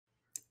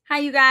Hi,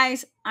 you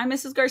guys. I'm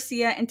Mrs.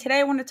 Garcia, and today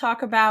I want to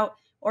talk about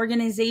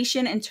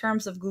organization in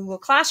terms of Google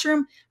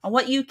Classroom and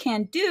what you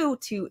can do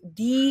to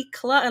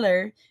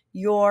declutter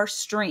your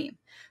stream.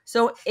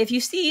 So if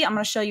you see, I'm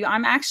going to show you,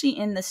 I'm actually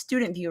in the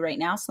student view right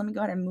now. So let me go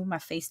ahead and move my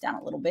face down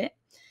a little bit.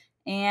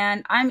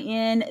 And I'm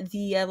in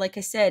the, like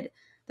I said,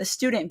 the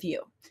student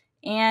view.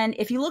 And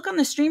if you look on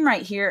the stream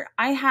right here,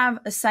 I have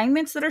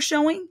assignments that are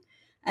showing,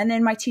 and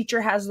then my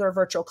teacher has their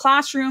virtual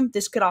classroom.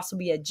 This could also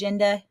be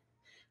agenda.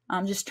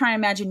 Just try and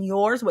imagine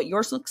what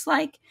yours looks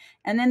like.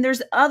 And then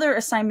there's other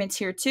assignments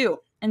here too.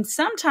 And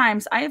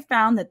sometimes I have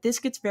found that this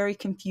gets very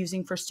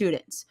confusing for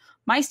students.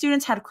 My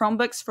students had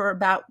Chromebooks for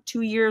about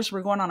 2 years.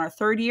 We're going on our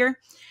third year.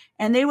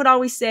 And they would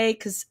always say,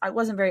 because I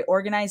wasn't very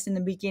organized in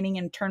the beginning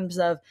in terms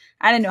of,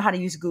 I didn't know how to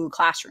use Google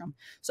Classroom.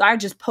 So I would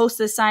just post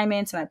the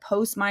assignments and I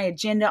post my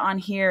agenda on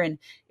here, and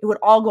it would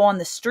all go on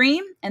the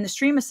stream. And the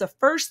stream is the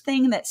first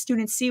thing that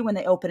students see when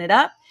they open it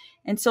up.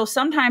 And so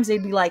sometimes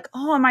they'd be like,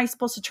 oh, am I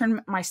supposed to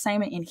turn my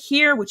assignment in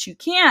here? Which you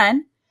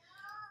can,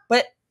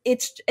 but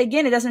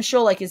again, it doesn't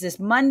show like, is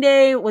this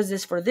Monday? Was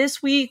this for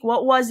this week?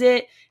 What was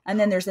it? And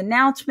then there's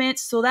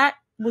announcements. So that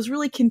was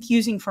really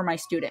confusing for my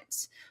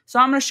students. So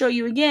I'm going to show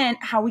you again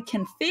how we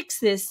can fix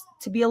this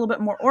to be a little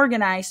bit more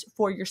organized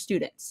for your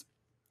students.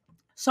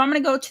 So I'm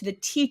going to go to the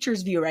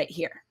teacher's view right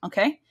here,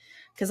 okay?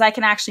 Because I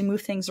can actually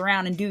move things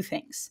around and do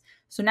things.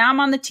 So now I'm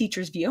on the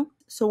teacher's view.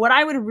 So what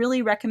I would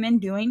really recommend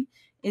doing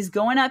is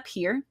going up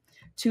here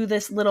to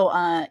this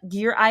little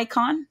gear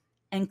icon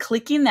and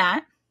clicking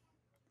that.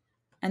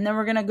 And then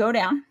we're going to go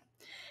down.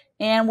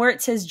 And where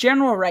it says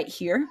general right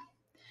here,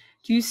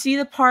 do you see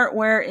the part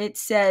where it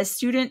says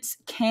students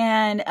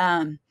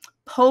can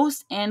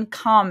post and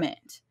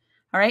comment?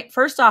 All right.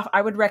 First off,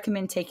 I would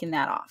recommend taking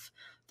that off.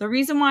 The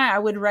reason why I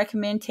would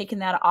recommend taking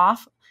that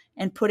off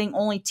and putting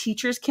only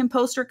teachers can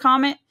post or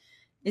comment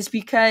is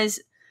because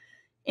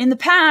in the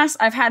past,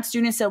 I've had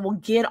students that will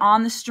get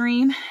on the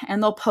stream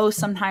and they'll post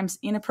sometimes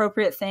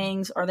inappropriate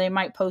things, or they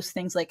might post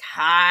things like,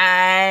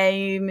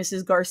 hi,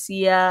 Mrs.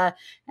 Garcia,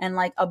 and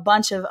like a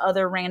bunch of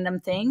other random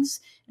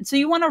things. And so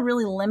you want to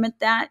really limit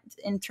that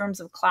in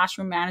terms of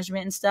classroom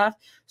management and stuff.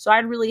 So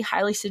I'd really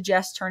highly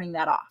suggest turning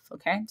that off.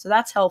 Okay, so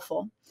that's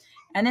helpful.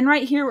 And then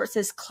right here where it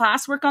says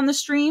classwork on the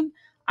stream,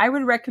 I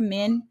would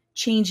recommend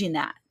changing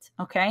that.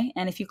 Okay,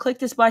 and if you click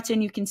this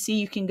button, you can see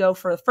you can go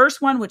for the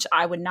first one, which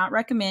I would not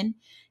recommend.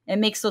 It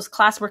makes those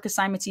classwork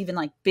assignments even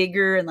like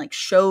bigger and like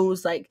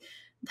shows like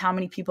how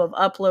many people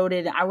have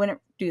uploaded. I wouldn't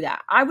do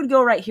that. I would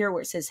go right here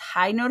where it says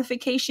hide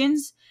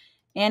notifications,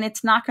 and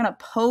it's not going to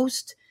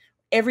post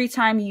every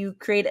time you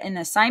create an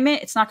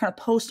assignment. It's not going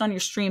to post on your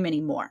stream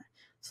anymore.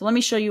 So let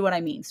me show you what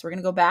I mean. So we're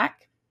going to go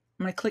back.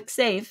 I'm going to click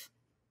save,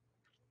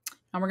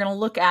 and we're going to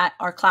look at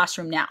our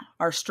classroom now,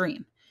 our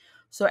stream.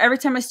 So every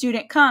time a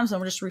student comes, and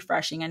we're just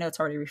refreshing. I know it's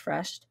already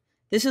refreshed.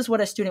 This is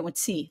what a student would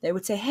see. They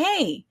would say,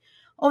 hey,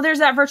 oh, there's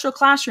that virtual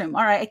classroom.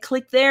 All right, I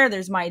click there.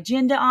 There's my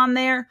agenda on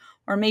there.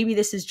 Or maybe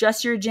this is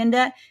just your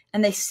agenda.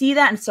 And they see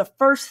that, and it's the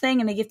first thing,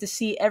 and they get to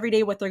see every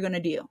day what they're going to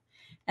do.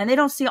 And they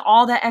don't see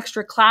all that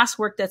extra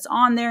classwork that's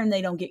on there, and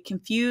they don't get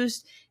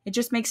confused. It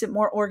just makes it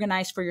more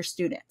organized for your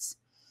students.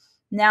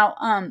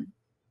 Now,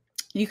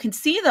 you can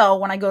see, though,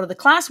 when I go to the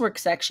classwork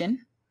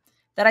section,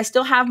 that I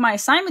still have my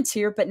assignments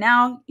here, but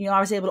now, I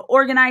was able to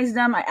organize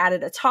them. I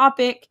added a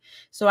topic.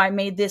 So I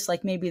made this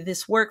like maybe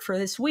this work for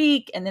this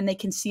week, and then they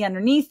can see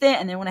underneath it.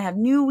 And then when I have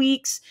new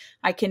weeks,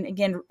 I can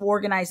again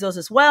organize those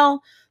as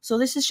well. So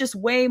this is just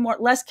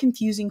less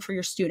confusing for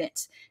your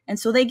students. And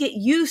so they get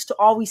used to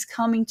always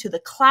coming to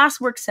the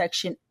classwork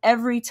section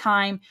every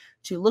time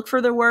to look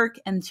for their work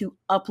and to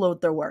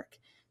upload their work.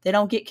 They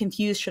don't get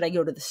confused. Should I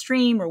go to the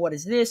stream, or what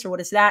is this or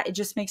what is that? It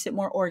just makes it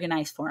more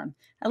organized for them.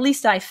 At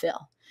least I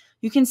feel.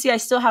 You can see I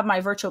still have my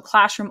virtual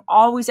classroom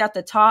always at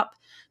the top,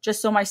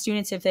 just so my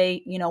students, if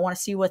they, want to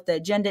see what the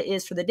agenda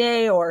is for the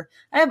day, or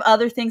I have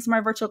other things in my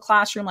virtual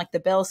classroom, like the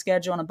bell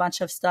schedule and a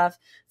bunch of stuff.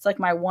 It's like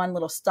my one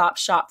little stop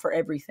shop for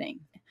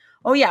everything.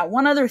 Oh yeah,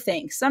 one other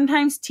thing.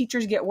 Sometimes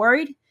teachers get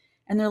worried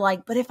and they're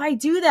like, but if I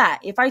do that,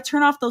 if I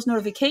turn off those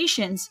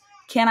notifications,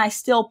 can I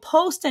still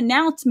post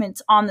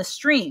announcements on the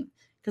stream?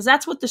 Because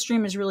that's what the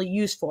stream is really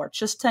used for,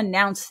 just to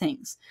announce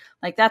things.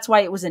 Like that's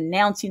why it was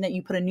announcing that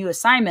you put a new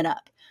assignment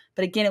up.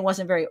 But again, it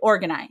wasn't very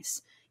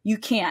organized. You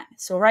can't.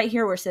 So right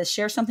here where it says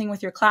share something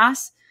with your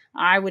class,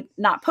 I would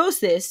not post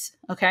this,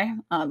 okay?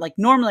 Like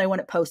normally I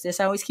wouldn't post this.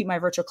 I always keep my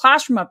virtual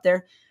classroom up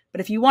there. But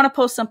if you want to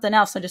post something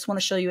else, I just want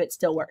to show you it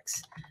still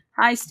works.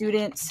 Hi,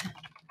 students.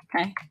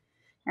 Okay.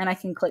 And I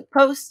can click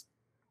post.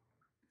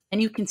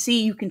 And you can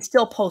see you can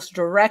still post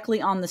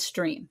directly on the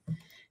stream.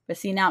 But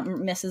see, now it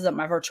messes up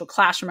my virtual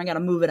classroom. I got to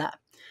move it up.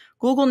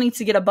 Google needs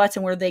to get a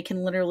button where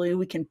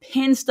we can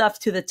pin stuff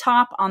to the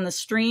top on the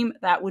stream.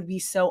 That would be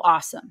so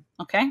awesome.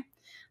 Okay.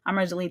 I'm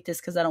going to delete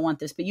this because I don't want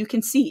this, but you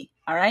can see.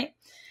 All right.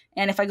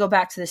 And if I go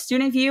back to the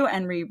student view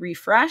and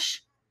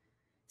refresh,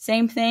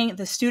 same thing.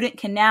 The student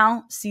can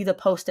now see the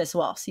post as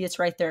well. See, it's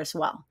right there as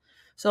well.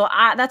 So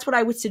that's what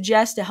I would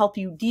suggest to help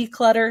you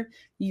declutter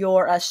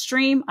your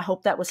stream. I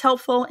hope that was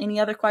helpful. Any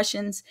other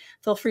questions,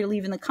 feel free to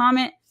leave in the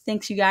comment.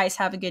 Thanks, you guys.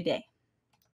 Have a good day.